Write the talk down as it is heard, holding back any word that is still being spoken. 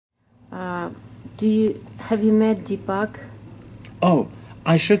Have you met Deepak? Oh,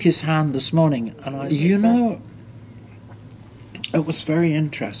 I shook his hand this morning, and it was very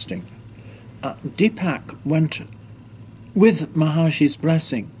interesting. Deepak went, with Maharishi's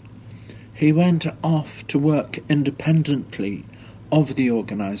blessing, he went off to work independently of the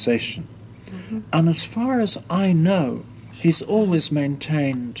organization. Mm-hmm. And as far as I know, he's always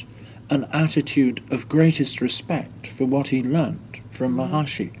maintained an attitude of greatest respect for what he learnt from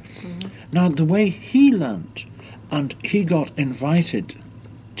Maharishi. Mm-hmm. Now, the way he learnt, and he got invited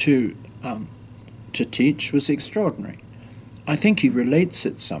to teach, was extraordinary. I think he relates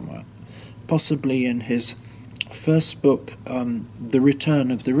it somewhere, possibly in his first book, The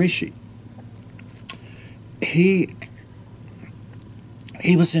Return of the Rishi. He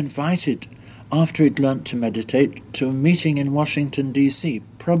was invited, after he'd learnt to meditate, to a meeting in Washington, D.C.,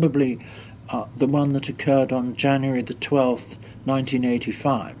 probably the one that occurred on January the 12th,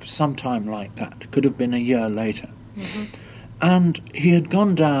 1985, sometime like that. Could have been a year later. Mm-hmm. And he had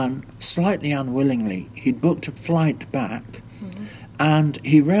gone down slightly unwillingly. He'd booked a flight back, mm-hmm. and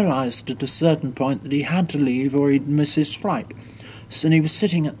he realized at a certain point that he had to leave or he'd miss his flight. So he was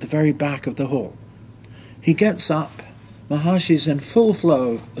sitting at the very back of the hall. He gets up, Maharishi's in full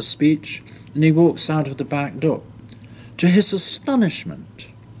flow of a speech, and he walks out of the back door. To his astonishment,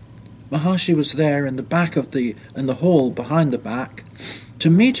 Maharishi was there in the back of in the hall behind the back to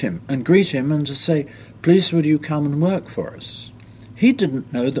meet him and greet him and to say, "Please would you come and work for us?" He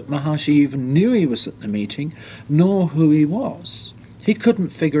didn't know that Maharishi even knew he was at the meeting, nor who he was. He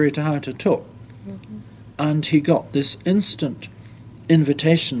couldn't figure it out at all. Mm-hmm. And he got this instant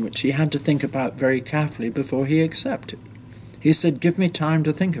invitation, which he had to think about very carefully before he accepted. He said, "Give me time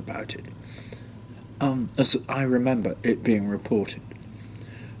to think about it," as I remember it being reported.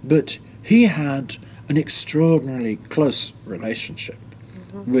 But he had an extraordinarily close relationship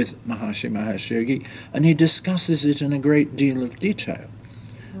mm-hmm. with Maharishi Mahesh Yogi, and he discusses it in a great deal of detail.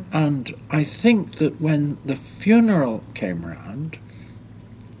 Mm-hmm. And I think that when the funeral came round,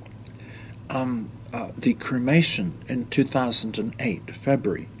 the cremation in 2008,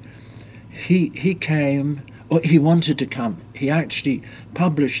 February, he came, or he wanted to come. He actually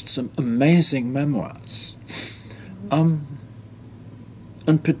published some amazing memoirs,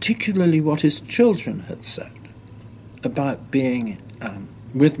 and particularly what his children had said about being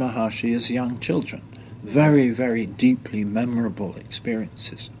with Maharishi as young children. Very, very deeply memorable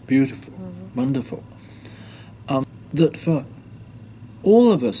experiences, beautiful, mm-hmm. wonderful. That for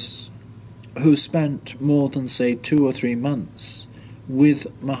all of us who spent more than, say, 2 or 3 months with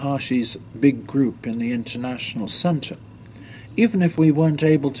Maharishi's big group in the International Centre, even if we weren't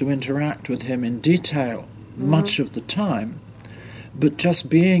able to interact with him in detail mm-hmm. much of the time, but just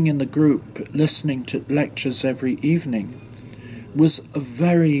being in the group, listening to lectures every evening, was a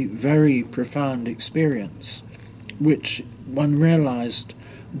very, very profound experience, which one realized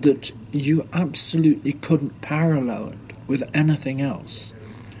that you absolutely couldn't parallel it with anything else.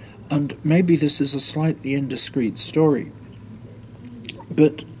 And maybe this is a slightly indiscreet story,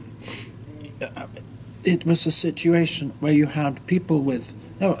 but it was a situation where you had people with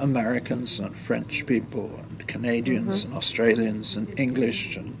Americans and French people and Canadians mm-hmm. and Australians and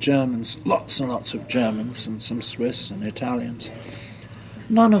English and Germans, lots and lots of Germans and some Swiss and Italians.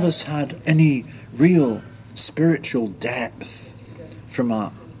 None of us had any real spiritual depth from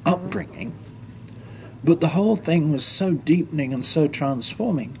our upbringing, but the whole thing was so deepening and so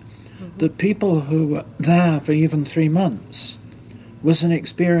transforming that people who were there for even 3 months was an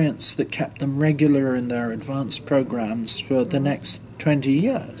experience that kept them regular in their advanced programs for the next 20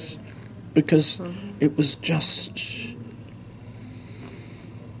 years, because it was just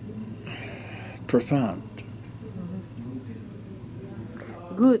profound.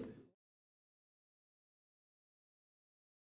 Good.